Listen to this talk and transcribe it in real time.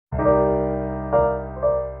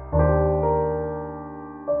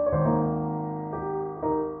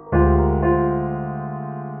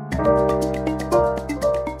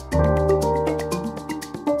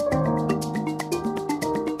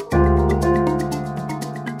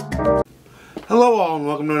Hello all and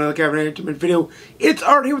welcome to another Cabinet Entertainment video. It's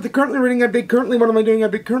Art here with the currently reading update, currently what am I doing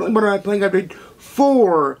update, currently what am I playing update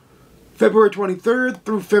for February 23rd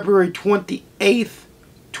through February 28th,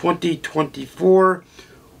 2024.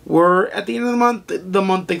 We're at the end of the month. The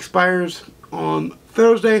month expires on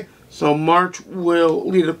Thursday, so March will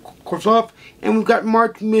lead the course off. And we've got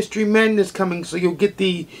March Mystery Madness coming, so you'll get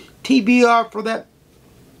the TBR for that.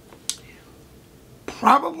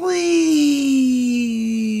 Probably,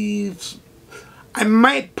 I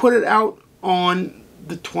might put it out on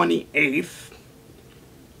the 28th,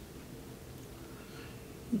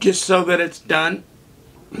 just so that it's done.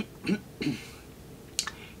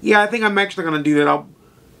 Yeah, I think I'm actually going to do that.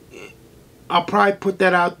 I'll probably put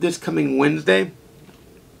that out this coming Wednesday,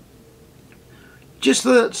 just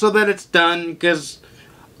so that it's done, because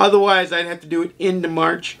otherwise I'd have to do it into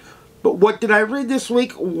March. But what did I read this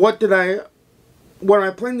week? What am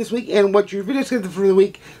I playing this week? And what's your video schedule for the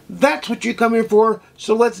week? That's what you come here for.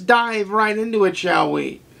 So let's dive right into it, shall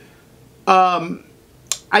we? I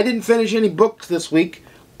didn't finish any books this week,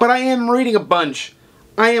 but I am reading a bunch.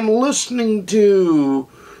 I am listening to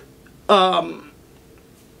R.R.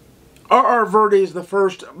 Verde's The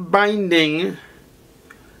First Binding.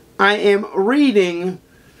 I am reading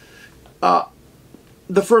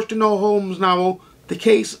the first Enola Holmes novel, The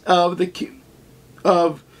Case of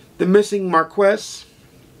the Missing Marquess.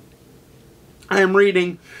 I am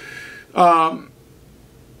reading The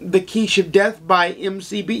Quiche of Death by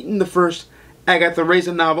M.C. Beaton, the first Agatha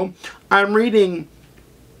Raisin novel. I'm reading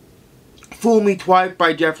Fool Me Twice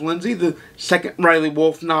by Jeff Lindsay, the second Riley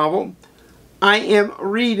Wolf novel. I am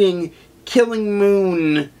reading Killing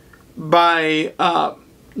Moon by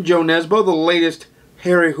Joe Nesbo, the latest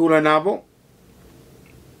Harry Hula novel.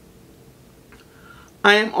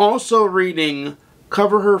 I am also reading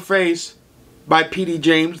Cover Her Face by P.D.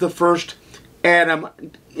 James, the first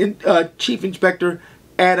Chief Inspector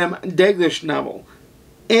Adam Daglish novel.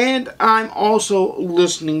 And I'm also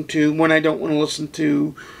listening to, when I don't want to listen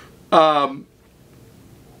to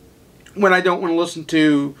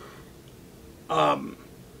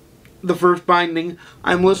The First Binding,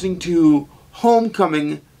 I'm listening to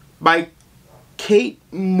Homecoming by Kate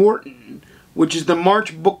Morton, which is the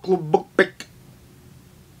March Book Club book pick.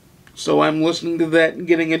 So I'm listening to that and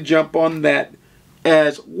getting a jump on that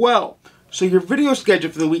as well. So your video schedule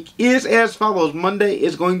for the week is as follows. Monday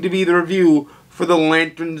is going to be the review for The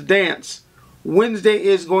Lantern's Dance. Wednesday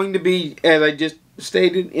is going to be, as I just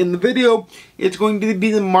stated in the video, it's going to be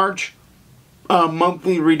the March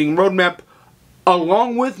monthly reading roadmap,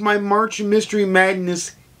 along with my March Mystery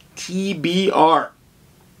Madness TBR.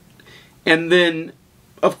 And then,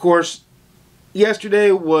 of course,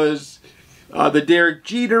 yesterday was the Derek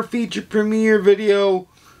Jeter feature premiere video.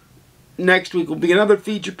 Next week will be another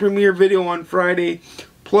feature premiere video on Friday.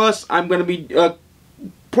 Plus, I'm going to be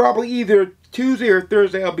probably either Tuesday or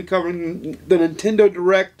Thursday, I'll be covering the Nintendo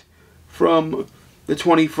Direct from the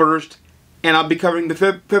 21st. And I'll be covering the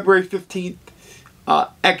February 15th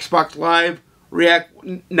Xbox Live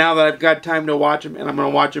React, now that I've got time to watch them. And I'm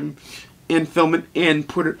going to watch them and film it and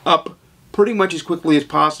put it up pretty much as quickly as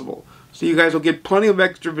possible. So you guys will get plenty of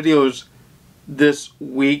extra videos this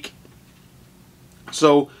week.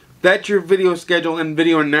 So that's your video schedule and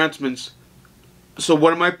video announcements. So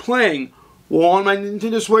what am I playing? Well, on my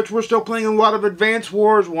Nintendo Switch, we're still playing a lot of Advance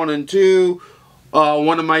Wars 1 and 2.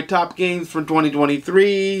 One of my top games from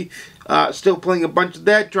 2023. Still playing a bunch of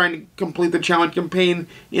that, trying to complete the challenge campaign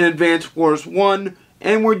in Advance Wars 1.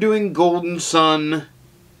 And we're doing Golden Sun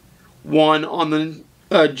 1 on the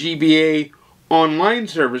GBA online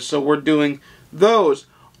service. So we're doing those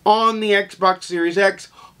on the Xbox Series X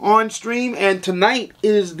on stream. And tonight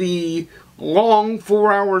is the long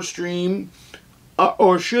 4-hour stream,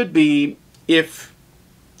 or should be, if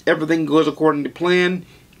everything goes according to plan.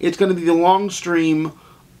 It's going to be the long stream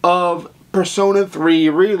of Persona 3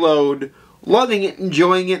 Reload. Loving it,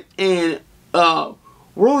 enjoying it, and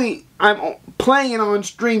really, I'm playing it on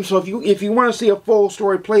stream. So if you want to see a full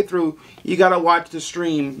story playthrough, you got to watch the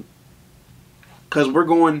stream, because we're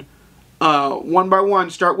going one by one.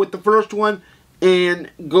 Start with the first one and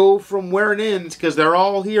go from where it ends, because they're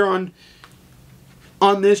all here on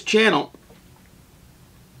this channel.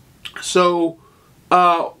 So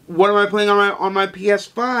what am I playing on my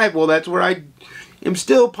PS5? Well, that's where I am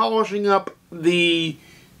still polishing up the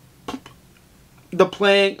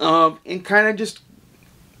playing of, and kind of just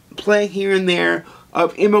playing here and there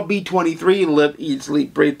of MLB 23, Live, Eat,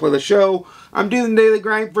 Sleep, Breathe, Play the Show. I'm doing the daily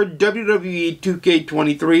grind for WWE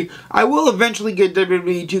 2K23. I will eventually get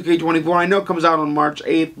WWE 2K24. I know it comes out on March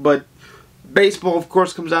 8th, but baseball, of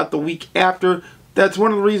course, comes out the week after. That's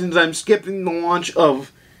one of the reasons I'm skipping the launch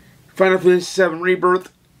of Final Fantasy VII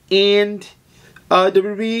Rebirth and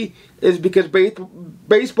WWE is because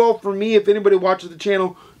baseball, for me, if anybody watches the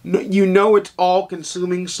channel, you know it's all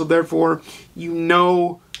consuming, so therefore you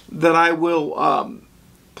know that I will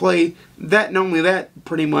play that and only that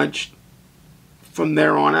pretty much from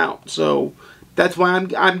there on out. So that's why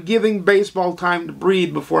I'm giving baseball time to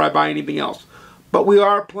breathe before I buy anything else. But we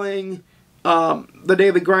are playing the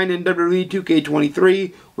daily grind in WWE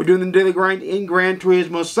 2K23. We're doing the daily grind in Gran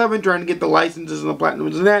Turismo 7, trying to get the licenses and the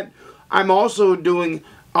platinums and that. I'm also doing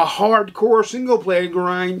a hardcore single-player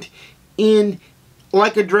grind in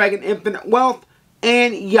Like a Dragon Infinite Wealth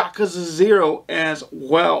and Yakuza 0 as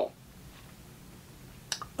well.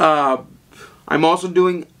 I'm also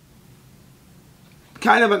doing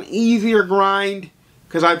kind of an easier grind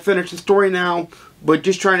because I've finished the story now, but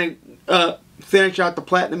just trying to finish out the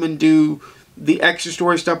platinum and do the extra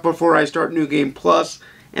story stuff before I start New Game Plus,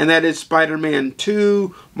 and that is Spider-Man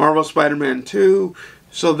 2, Marvel Spider-Man 2.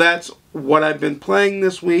 So that's what I've been playing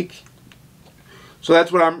this week. So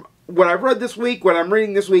that's what I've read this week, what I'm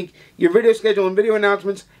reading this week, your video schedule and video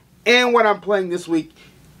announcements, and what I'm playing this week.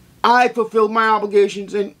 I fulfilled my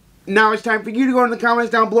obligations, and now it's time for you to go in the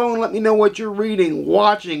comments down below and let me know what you're reading,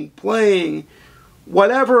 watching, playing,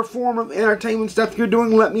 whatever form of entertainment stuff you're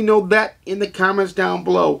doing. Let me know that in the comments down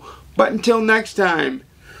below. But until next time,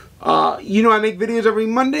 you know I make videos every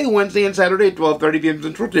Monday, Wednesday, and Saturday at 12:30 p.m.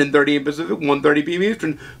 Central, 10:30 p.m. Pacific, 1:30 p.m.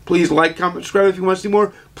 Eastern. Please like, comment, subscribe if you want to see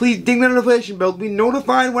more. Please ding the notification bell to be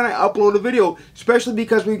notified when I upload a video, especially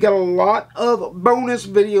because we've got a lot of bonus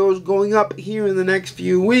videos going up here in the next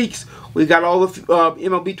few weeks. We've got all the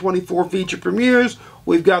MLB 24 feature premieres.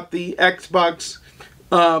 We've got the Xbox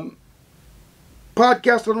podcast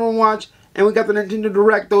that I'm going to watch. And we got the Nintendo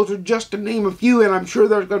Direct. Those are just to name a few, and I'm sure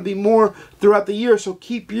there's going to be more throughout the year. So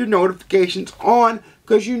keep your notifications on,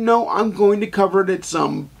 because you know I'm going to cover it at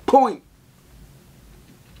some point.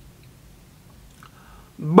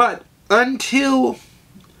 But until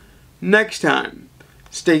next time,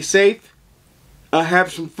 stay safe,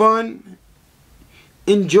 have some fun,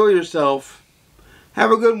 enjoy yourself,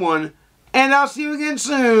 have a good one, and I'll see you again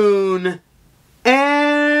soon.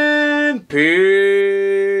 And peace.